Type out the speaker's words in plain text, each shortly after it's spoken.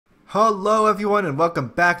Hello everyone and welcome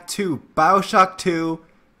back to BioShock 2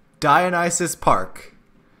 Dionysus Park.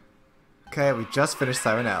 Okay, we just finished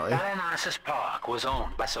Siren Alley. Dionysus Park was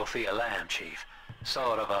owned by Sophia Lamb, Chief.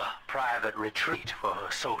 Sort of a private retreat for her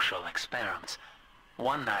social experiments.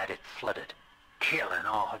 One night it flooded, killing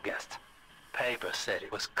all her guests. Papers said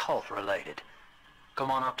it was cult-related. Come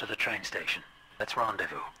on up to the train station. Let's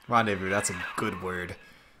rendezvous. Rendezvous, that's a good word.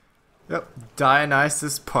 Yep,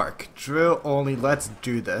 Dionysus Park. Drill only, let's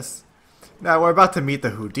do this. Now we're about to meet the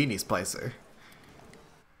Houdini Splicer.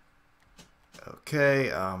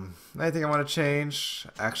 Okay, anything I want to change?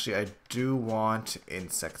 Actually, I do want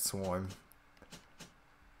Insect Swarm.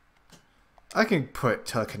 I can put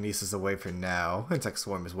Telekinesis away for now. Insect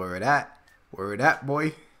Swarm is where it at. Where it at,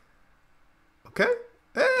 boy? Okay?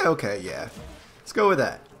 Okay, yeah. Let's go with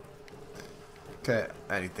that. Okay,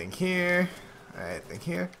 anything here? Anything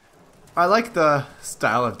here? I like the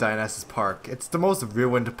style of Dionysus Park. It's the most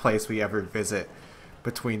ruined place we ever visit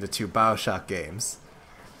between the two BioShock games.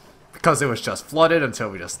 Because it was just flooded until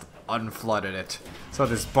we just unflooded it. So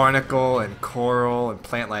there's barnacle and coral and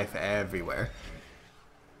plant life everywhere.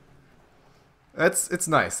 It's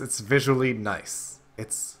nice. It's visually nice.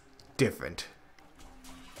 It's different.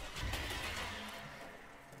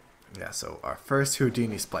 Yeah, so our first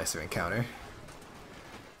Houdini Splicer encounter.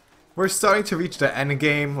 We're starting to reach the end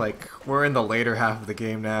game, like, we're in the later half of the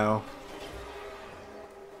game now.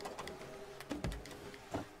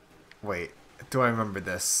 Wait, do I remember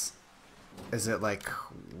this? Is it like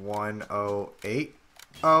 108?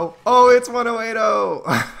 Oh, it's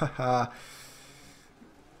 1080!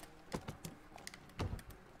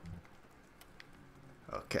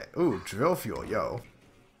 Okay, ooh, drill fuel, yo.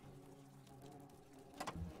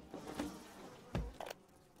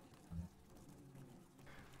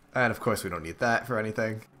 And of course we don't need that for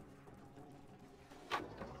anything.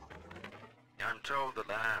 I'm told the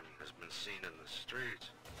lamb has been seen in the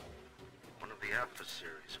street. One of the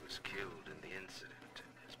adversaries was killed in the incident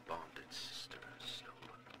and his bonded sister is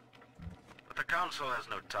stolen. But the council has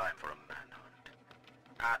no time for a manhunt.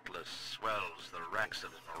 Atlas swells the ranks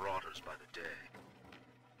of his marauders by the day.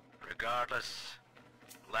 Regardless,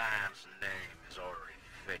 Lamb's name is already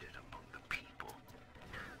faded among the people.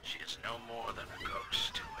 She is no more than a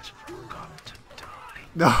ghost who has forgotten to die.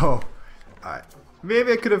 No. Alright.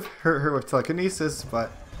 Maybe I could have hurt her with telekinesis,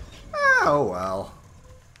 but oh well.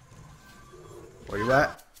 Where you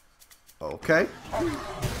at? Okay.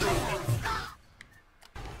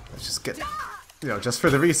 Let's just get, just for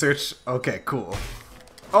the research. Okay, cool.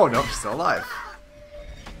 Oh no, she's still alive.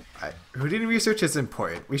 Alright. Houdini research is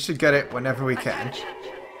important. We should get it whenever we can.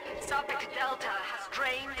 Subject Delta has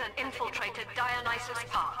drained and infiltrated Dionysus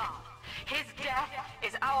Park. His death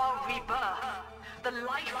is our rebirth. The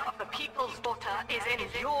life of the people's daughter is in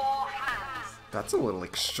your hands. That's a little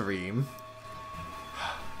extreme.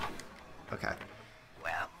 Okay.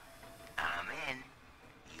 Well, I'm in.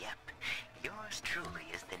 Yep. Yours truly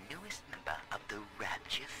is the newest member of the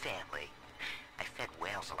Raptor family. I fed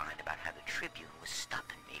Wales a line about how the Tribune was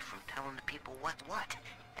stopping me from telling the people what's what.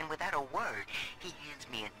 And without a word, he hands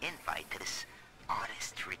me an invite to this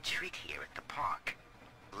artist retreat here at the park.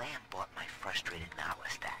 Lamb bought my frustrated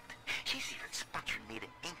novelist act. She's even sponsoring me to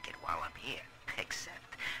ink it while I'm here.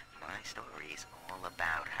 Except my story is all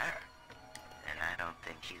about her. And I don't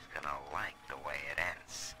think she's gonna like the way it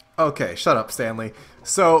ends. Okay, shut up, Stanley.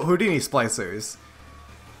 So, Houdini Splicers,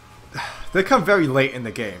 they come very late in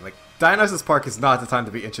the game. Like, Dionysus Park is not the time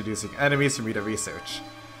to be introducing enemies for me to research.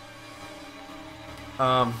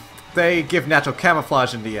 They give natural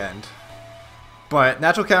camouflage in the end. But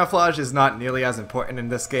natural camouflage is not nearly as important in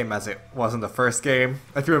this game as it was in the first game.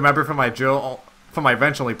 If you remember from my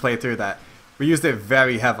eventually playthrough that we used it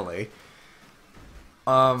very heavily.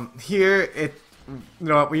 Here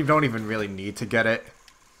we don't even really need to get it.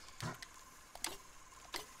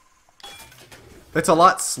 It's a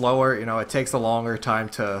lot slower, it takes a longer time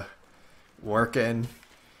to work in.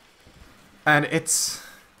 And it's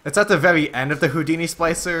at the very end of the Houdini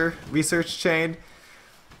Splicer research chain.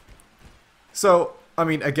 So, I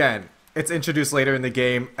mean, again, it's introduced later in the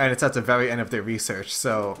game, and it's at the very end of their research,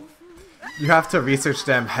 so you have to research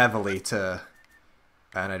them heavily to,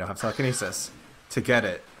 and I don't have telekinesis, to get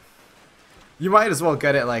it. You might as well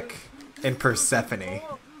get it, like, in Persephone,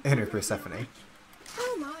 Inner Persephone.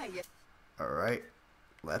 Alright,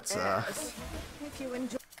 let's If you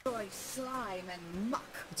enjoy slime and muck,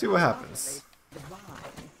 see what happens.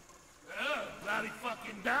 Bloody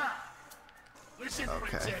fucking die. Listen, Okay.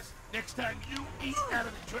 princess, next time you eat out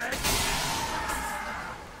of the trash.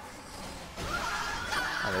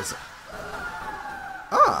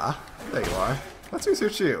 There you are. Let's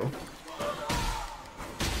research you.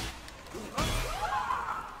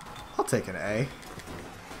 take an A.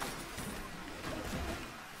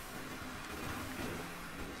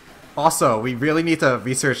 Also, we really need to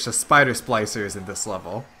research the spider splicers in this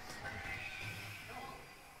level.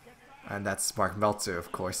 And that's Mark Meltzer,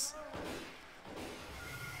 of course.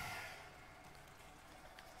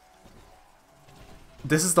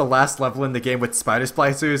 This is the last level in the game with spider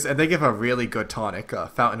splicers, and they give a really good tonic,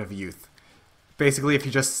 Fountain of Youth. Basically, if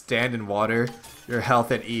you just stand in water, your health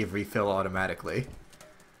and E refill automatically.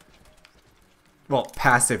 Well,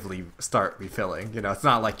 passively start refilling. You know, it's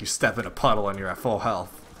not like you step in a puddle and you're at full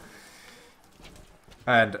health.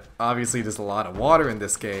 And obviously there's a lot of water in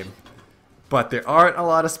this game, but there aren't a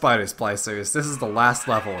lot of spider splicers. This is the last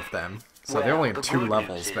level of them. So they're only in 2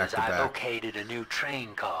 levels back to back. I located a new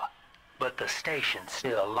train car, but the station's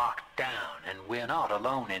still locked down, and we're not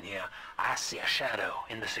alone in here. I see a shadow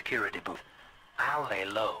in the security booth. I'll lay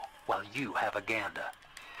low while you have a gander.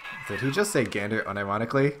 Did he just say gander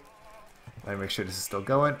unironically? Let me make sure this is still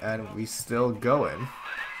going, and we still going.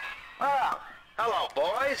 Oh, hello,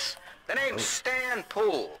 boys. The name's Stan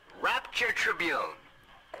Poole, Rapture Tribune.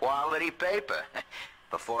 Quality paper.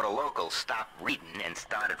 Before the locals stopped reading and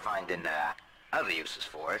started finding other uses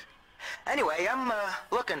for it. Anyway, I'm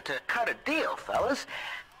looking to cut a deal, fellas.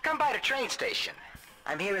 Come by the train station.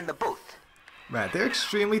 I'm here in the booth. Man, they're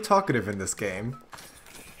extremely talkative in this game.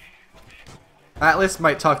 Atlas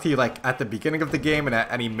might talk to you like at the beginning of the game and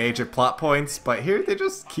at any major plot points, but here they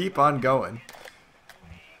just keep on going.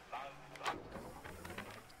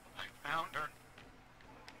 I found her.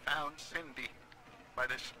 Found Cindy by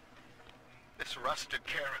this rusted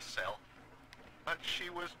carousel. But she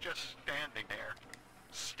was just standing there,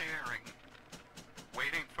 staring,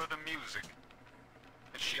 waiting for the music.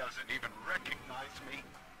 And she doesn't even recognize me.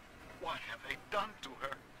 What have they done to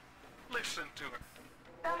her? Listen to her.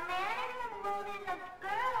 The man in the moon is a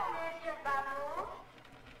girl, Mr. Babu.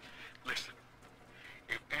 Listen,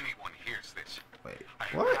 if anyone hears this, Wait, I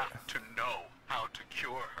what? have to know how to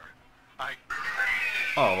cure her.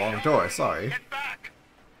 Oh, wrong door, sorry. Get back!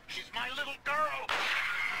 She's my little girl!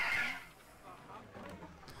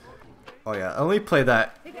 Oh yeah, only play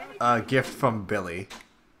that gift from Billy.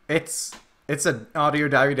 It's an audio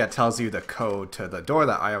diary that tells you the code to the door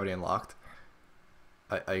that I already unlocked.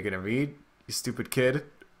 Are you gonna read, you stupid kid?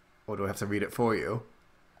 Or do I have to read it for you?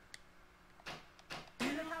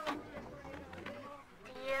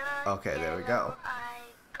 Okay, there we go.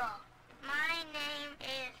 My name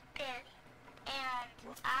is Billy,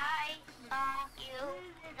 and I saw you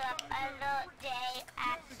the other day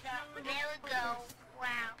at the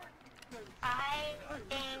merry-go-round. I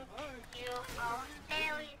think you are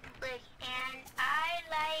very pretty, and I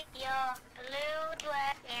like your blue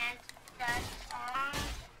dress and the song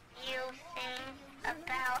you sing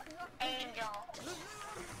about angels.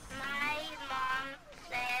 My mom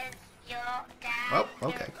says your dad Oh,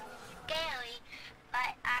 okay. is scary,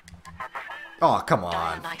 but Oh, come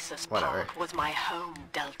on. Dionysus Whatever. Park was my home,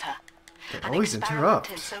 Delta. They An always experiment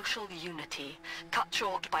interrupt. in social unity, cut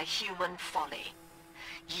short by human folly.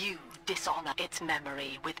 You dishonor its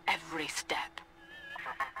memory with every step.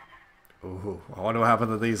 Ooh, I wonder what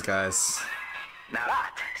happened to these guys. Now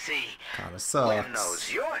that, see, Kinda Glenn knows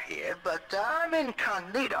sucks. you're here, but I'm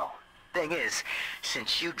incognito. Thing is,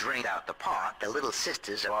 since you drained out the park, the little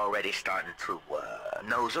sisters are already starting to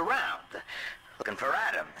nose around, looking for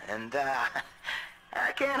Adam, and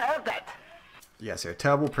I can't have that. Yes, you're a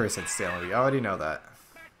terrible person, Stanley. We already know that.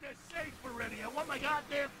 Back to safe already. I want my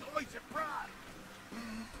goddamn toys and pride.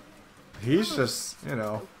 He's just, you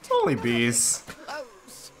know, only bees.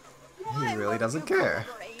 He really doesn't care.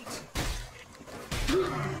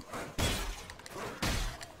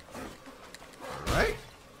 Alright.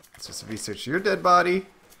 Let's just research your dead body.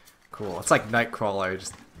 Cool. It's like Nightcrawler.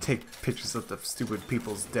 Just take pictures of the stupid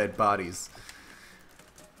people's dead bodies.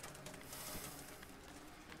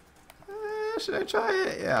 Should I try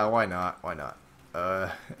it? Yeah, why not? Why not?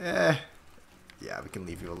 Yeah, we can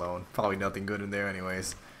leave you alone. Probably nothing good in there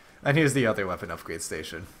anyways. And here's the other weapon upgrade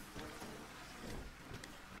station.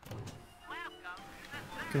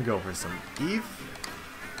 Can go for some Eve.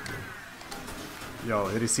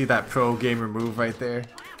 Yo, did you see that pro gamer move right there?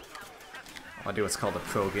 I'll do what's called a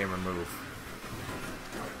pro gamer move.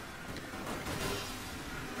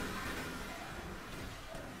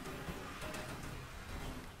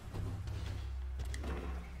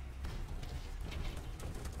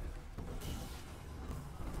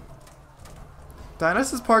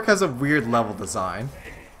 Dionysus Park has a weird level design.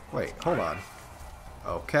 Wait, hold on.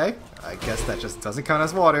 Okay, I guess that just doesn't count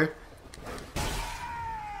as water.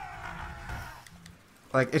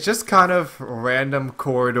 Like, it's just kind of random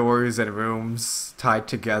corridors and rooms tied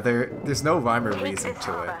together. There's no rhyme or reason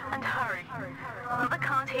to it. And hurry. Mother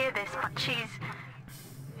can't hear this, but she's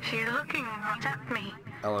looking right at me.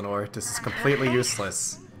 Eleanor, this is completely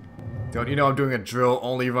useless. Don't you know I'm doing a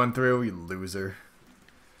drill-only run-through, you loser?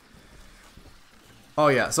 Oh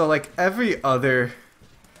yeah, so like every other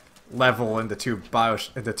level in the two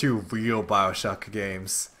real BioShock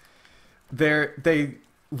games, they're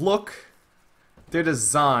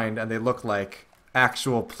designed and they look like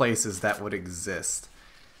actual places that would exist.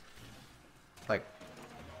 Like,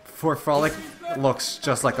 Fort Frolic looks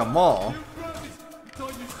just like a mall.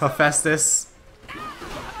 Hephaestus,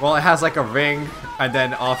 well, it has like a ring and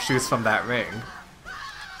then offshoots from that ring.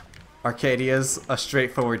 Arcadia's a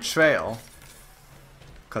straightforward trail,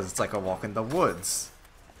 because it's like a walk in the woods.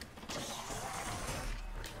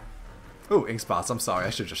 Ooh, ink spots, I'm sorry, I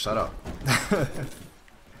should just shut up.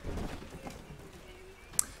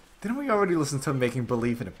 Didn't we already listen to Making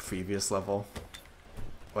Believe in a previous level?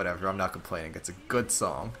 Whatever, I'm not complaining, it's a good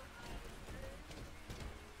song.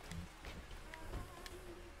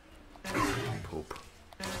 Poop.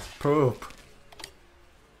 Poop.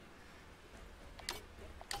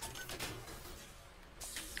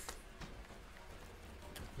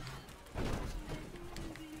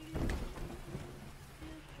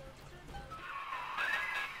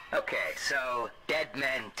 Okay, so dead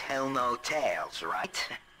men tell no tales, right?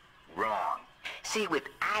 Wrong. See, with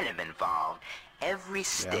Adam involved, every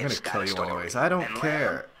Yeah, I'm gonna stiff's got kill a you story. anyways. I don't And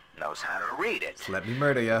care. Lamb knows how to read it. Let me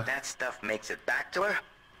murder ya. That stuff makes it back to her.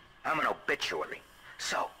 I'm an obituary.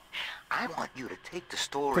 So, I want you to take the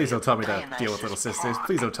story. Please don't tell me to Dionysus deal with little sisters. Park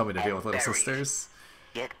Please don't tell me to deal and with little bury it. sisters.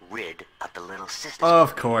 Get rid of the little sisters.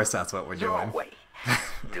 Of course, that's what we're Your doing. way.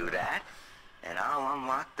 Do that, and I'll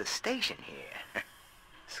unlock the station here.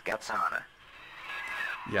 Scout's honor.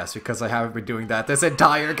 Yes, because I haven't been doing that this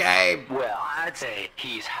entire game. Well, I'd say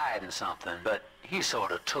he's hiding something, but he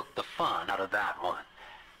sort of took the fun out of that one.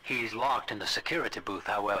 He's locked in the security booth,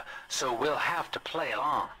 however, so we'll have to play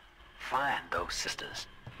along. Find those sisters.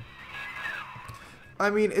 I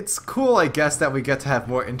mean, it's cool, I guess, that we get to have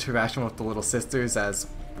more interaction with the little sisters as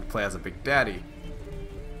we play as a Big Daddy.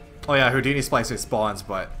 Oh yeah, Houdini Splicer spawns,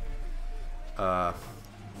 but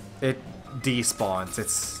it despawns.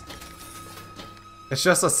 It's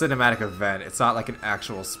just a cinematic event. It's not like an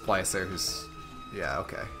actual splicer who's... Yeah,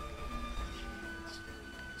 okay.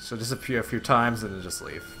 She'll disappear a few times and then just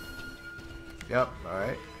leave. Yep,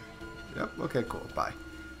 alright. Yep, okay, cool, bye.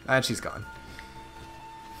 And she's gone.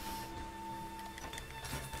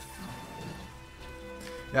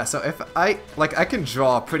 Yeah, so if I can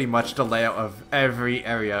draw pretty much the layout of every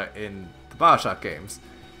area in the BioShock games,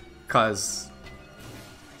 because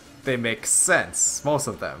they make sense, most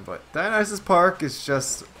of them, but Dionysus Park is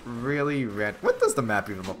just really random. What does the map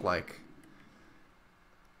even look like?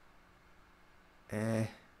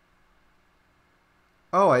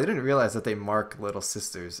 Oh, I didn't realize that they mark little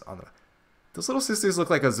sisters on the... Those little sisters look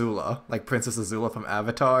like Azula, like Princess Azula from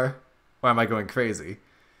Avatar. Or am I going crazy?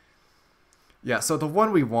 Yeah, so the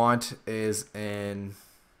one we want is in...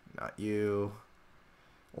 Not you...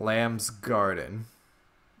 Lamb's Garden.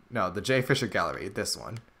 No, the J. Fisher Gallery, this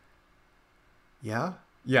one. Yeah?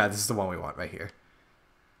 Yeah, this is the one we want right here.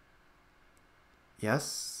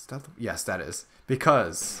 Yes? Yes, that is.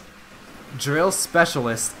 Because Drill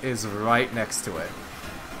Specialist is right next to it.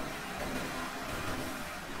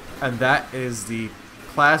 And that is the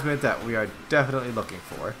plasmid that we are definitely looking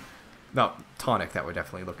for. No, tonic that we're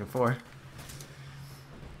definitely looking for.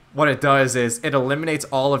 What it does is it eliminates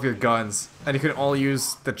all of your guns, and you can only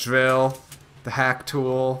use the drill, the hack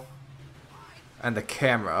tool, and the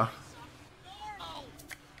camera.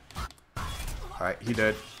 Alright, he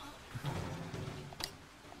did.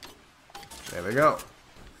 There we go.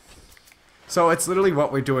 So it's literally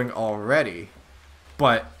what we're doing already,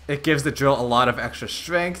 but it gives the drill a lot of extra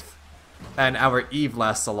strength, and our Eve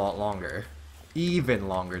lasts a lot longer. Even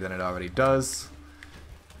longer than it already does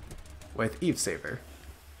with Eve Saver.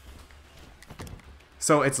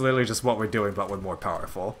 So it's literally just what we're doing, but we're more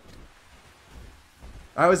powerful.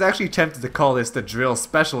 I was actually tempted to call this the Drill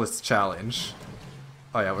Specialist Challenge.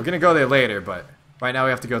 Oh yeah, we're gonna go there later, but right now we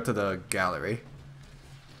have to go to the gallery.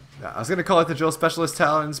 Yeah, I was gonna call it the Drill Specialist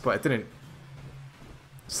Challenge, but it didn't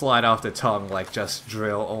slide off the tongue like just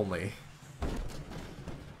drill only.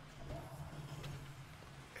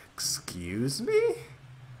 Excuse me?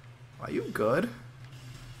 Are you good?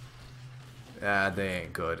 Yeah, they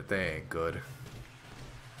ain't good. They ain't good.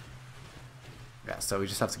 Yeah, so we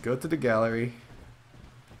just have to go to the gallery.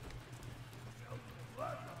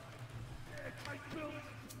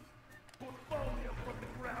 Portfolio from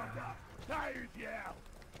the ground up. Tired, yeah.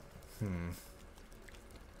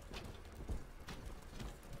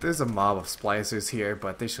 There's a mob of splicers here,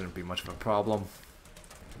 but they shouldn't be much of a problem.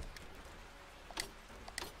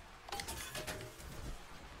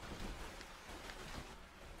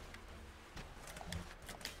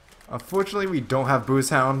 Unfortunately, we don't have Booze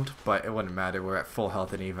Hound, but it wouldn't matter. We're at full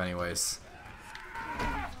health and Eve anyways.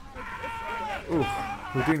 Ooh,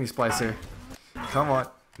 Houdini Splicer. Come on.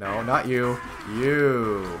 No, not you.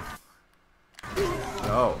 You.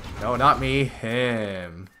 No, no, not me.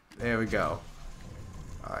 Him. There we go.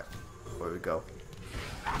 Alright, where we go?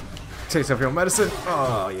 Take some real medicine.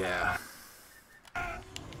 Oh, yeah.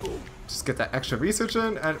 Just get that extra research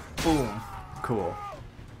in, and boom. Cool.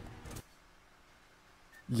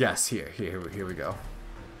 Yes, here we go.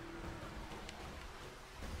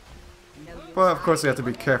 But of course we have to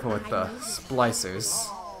be careful with the splicers.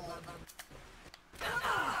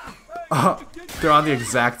 Oh, they're on the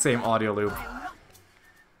exact same audio loop.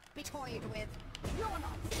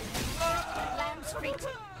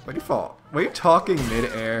 Where'd you fall? Were you talking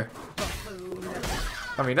mid-air?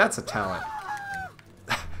 I mean, that's a talent.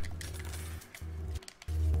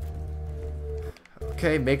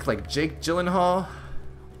 Okay, make like Jake Gyllenhaal,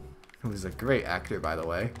 who's a great actor, by the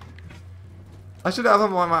way. I should have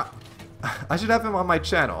him on my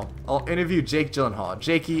channel. I'll interview Jake Gyllenhaal.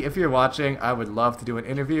 Jakey, if you're watching, I would love to do an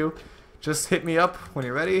interview. Just hit me up when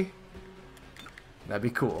you're ready. That'd be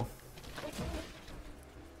cool.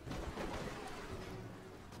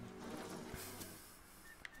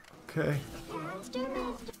 Okay.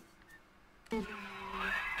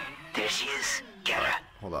 There she is. Get her.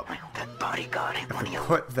 Hold up. I hope that bodyguard ain't one of your...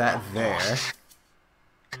 Put that there.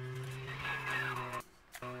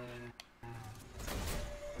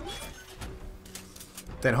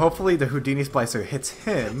 Then hopefully the Houdini Splicer hits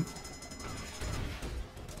him.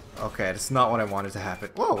 Okay, that's not what I wanted to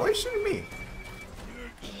happen. Whoa, why are you shooting me?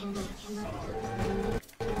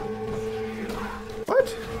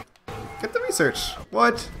 What? Get the research.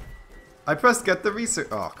 What? I pressed get the research.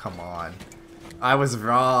 Oh, come on. I was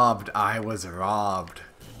robbed. I was robbed.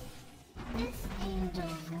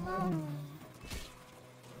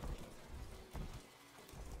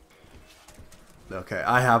 Okay,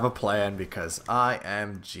 I have a plan because I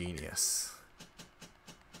am genius.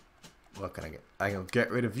 What can I get? I can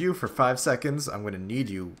get rid of you for 5 seconds. I'm gonna need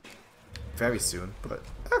you very soon, but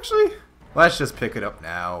actually, let's just pick it up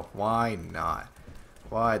now. Why not?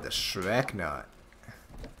 Why the Shrek not?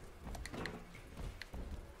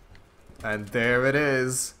 And there it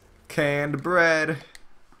is. Canned bread.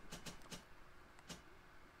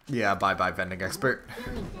 Yeah, bye-bye, vending expert.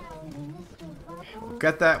 We'll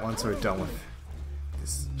get that once we're done with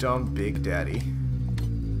this dumb Big Daddy.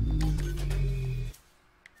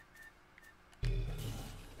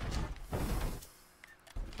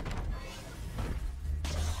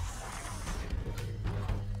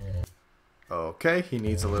 Okay, he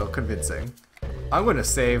needs a little convincing. I'm gonna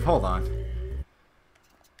save. Hold on.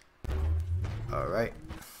 Alright.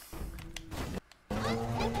 Alright,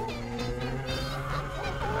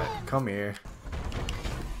 come here.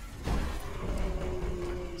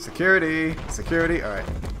 Security! Security! Alright.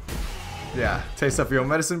 Yeah, taste of your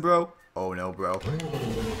medicine, bro? Oh no, bro.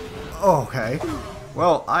 Okay.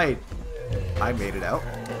 Well, I made it out.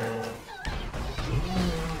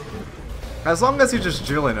 As long as you're just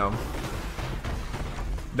drilling them.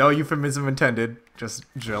 No euphemism intended. Just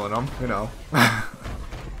drilling them, you know.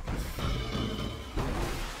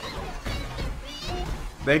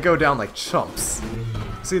 They go down like chumps.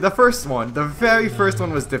 See, the first one, the very first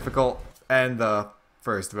one was difficult, and the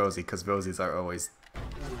first Rosie, because Rosies are always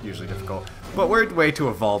usually difficult. But we're way too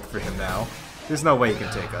evolved for him now. There's no way he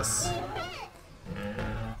can take us.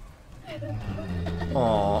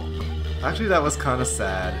 Aww. Actually, that was kind of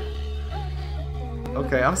sad.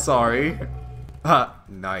 Okay, I'm sorry. Ha,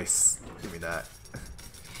 nice. Give me that.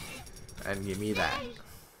 And give me that.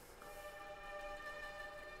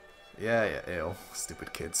 Yeah, ew.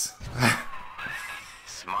 Stupid kids.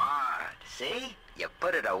 Smart. See? You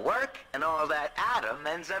put it to work, and all that atom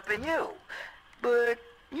ends up in you. But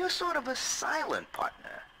you're sort of a silent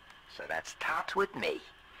partner. So that's tops with me.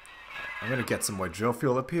 I'm gonna get some more drill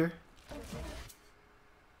fuel up here.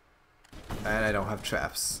 And I don't have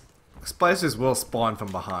traps. Splicers will spawn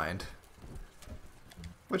from behind.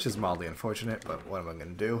 Which is mildly unfortunate, but what am I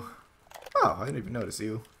gonna do? Oh, I didn't even notice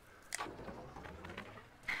you.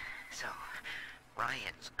 So,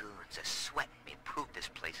 Ryan's goons are sweating me to prove this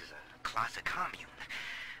place is a closet commune.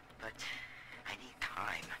 But I need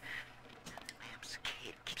time. Lamb's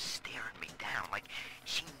kid keeps staring me down like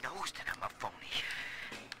she knows that I'm a phony.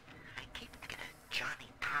 I keep thinking of Johnny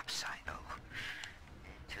Topside, though.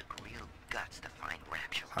 It took real guts to find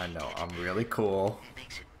Rapture. I know, I'm really cool. It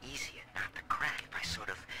makes it easier not to crack if I sort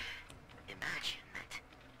of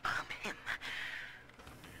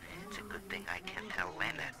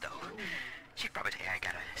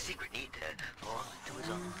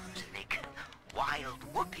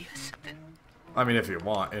I mean, if you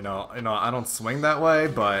want, you know, I don't swing that way,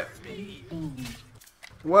 but...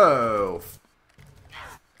 Whoa!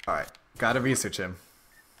 Alright, gotta research him.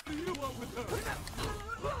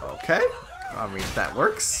 Okay, I mean, that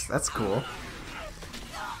works. That's cool.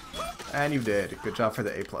 And you did. Good job for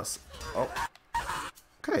the A+. Oh.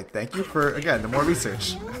 Okay, thank you for, again, the more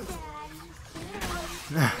research.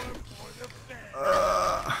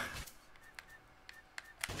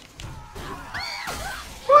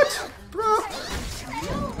 What? Bro?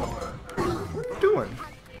 What are you doing?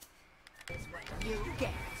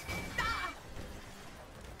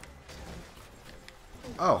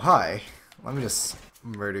 Oh, hi. Let me just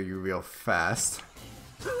murder you real fast.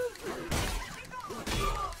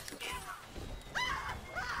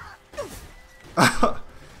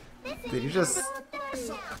 Did you just...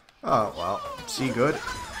 Oh, well. She good?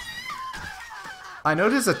 I know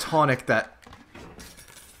there's a tonic that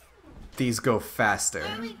these go faster.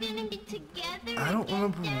 I don't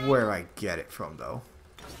remember where I get it from, though.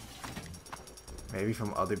 Maybe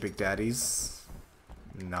from other Big Daddies?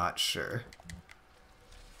 Not sure.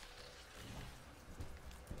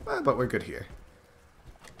 But we're good here.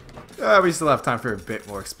 We still have time for a bit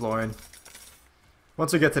more exploring.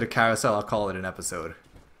 Once we get to the carousel, I'll call it an episode.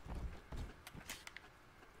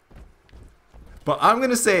 But I'm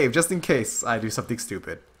gonna save, just in case I do something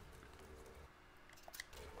stupid.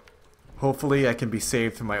 Hopefully I can be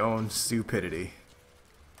saved from my own stupidity.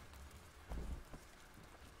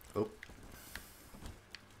 Oh.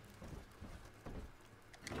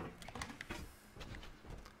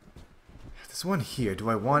 There's one here. Do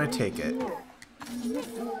I want to take it?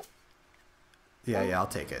 Yeah, I'll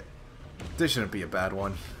take it. This shouldn't be a bad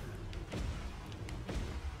one.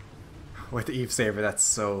 With the Eve Saver, that's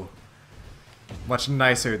so much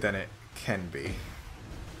nicer than it can be.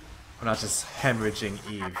 I'm not just hemorrhaging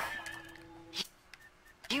Eve.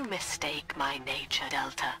 You mistake my nature,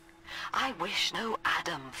 Delta. I wish no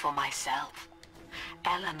Adam for myself.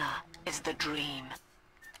 Eleanor is the dream.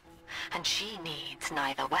 And she needs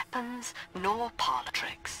neither weapons nor parlor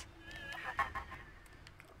tricks.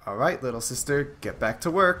 Alright, little sister, get back to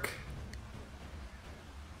work.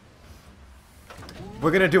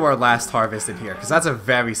 We're gonna do our last harvest in here, because that's a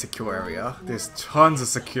very secure area. There's tons of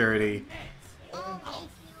security.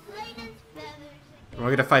 We're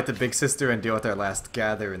gonna fight the big sister and deal with our last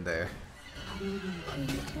gather in there.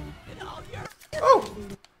 Oh!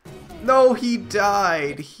 No, he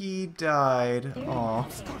died. He died. Aw.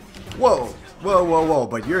 Whoa! Whoa, whoa, whoa,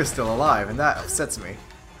 but you're still alive, and that upsets me.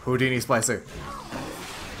 Houdini Splicer.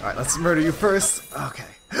 Alright, let's murder you first. Okay.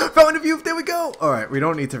 Found a view! There we go! Alright, we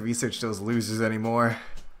don't need to research those losers anymore.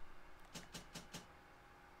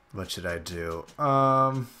 What should I do?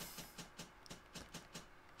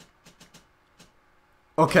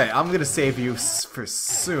 Okay, I'm gonna save you for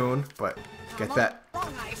soon, but get that.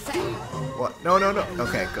 What? No, no, no.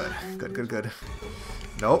 Okay, good. Good, good, good.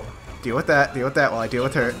 Nope. Deal with that. Deal with that while I deal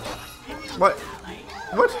with her. What?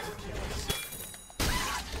 What?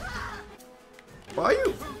 Why are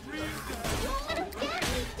you?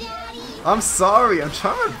 I'm sorry. I'm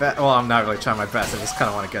trying my best. Well, I'm not really trying my best. I just kind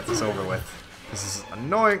of want to get this over with. This is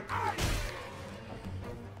annoying.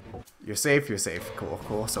 You're safe. You're safe. Cool.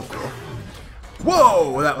 Cool. So cool.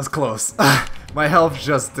 Whoa! That was close. My health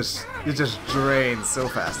just drained so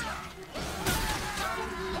fast.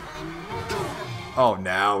 Oh,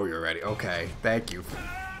 now you're ready. Okay. Thank you for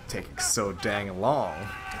taking so dang long.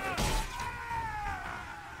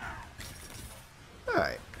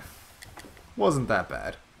 Alright. Wasn't that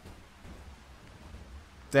bad.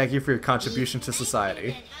 Thank you for your contribution to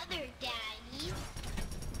society.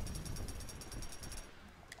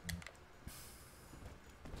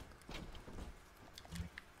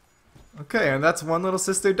 Okay, and that's one little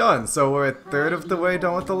sister done, so we're a third of the way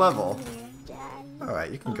done with the level.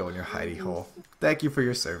 Alright, you can go in your hidey hole. Thank you for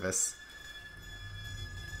your service.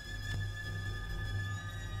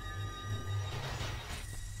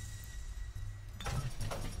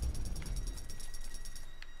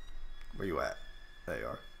 Where you at? There you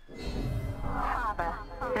are. Father,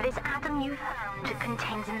 this atom you found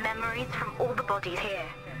contains memories from all the bodies here.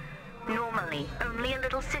 Normally, only a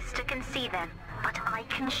little sister can see them, but I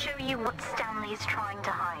can show you what Stanley is trying to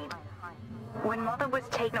hide. When Mother was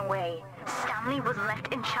taken away, Stanley was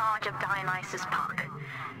left in charge of Dionysus Park.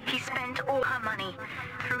 He spent all her money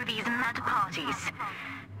through these mad parties.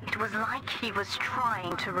 It was like he was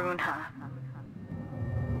trying to ruin her.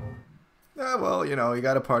 Ah, well, you know, you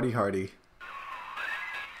gotta party hardy.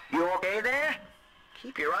 You okay there?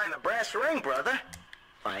 Keep your eye on the brass ring, brother.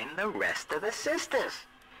 Find the rest of the sisters.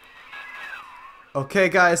 Okay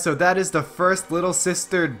guys, so that is the first little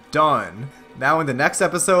sister done. Now in the next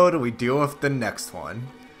episode, we deal with the next one.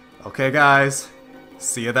 Okay, guys.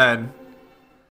 See you then.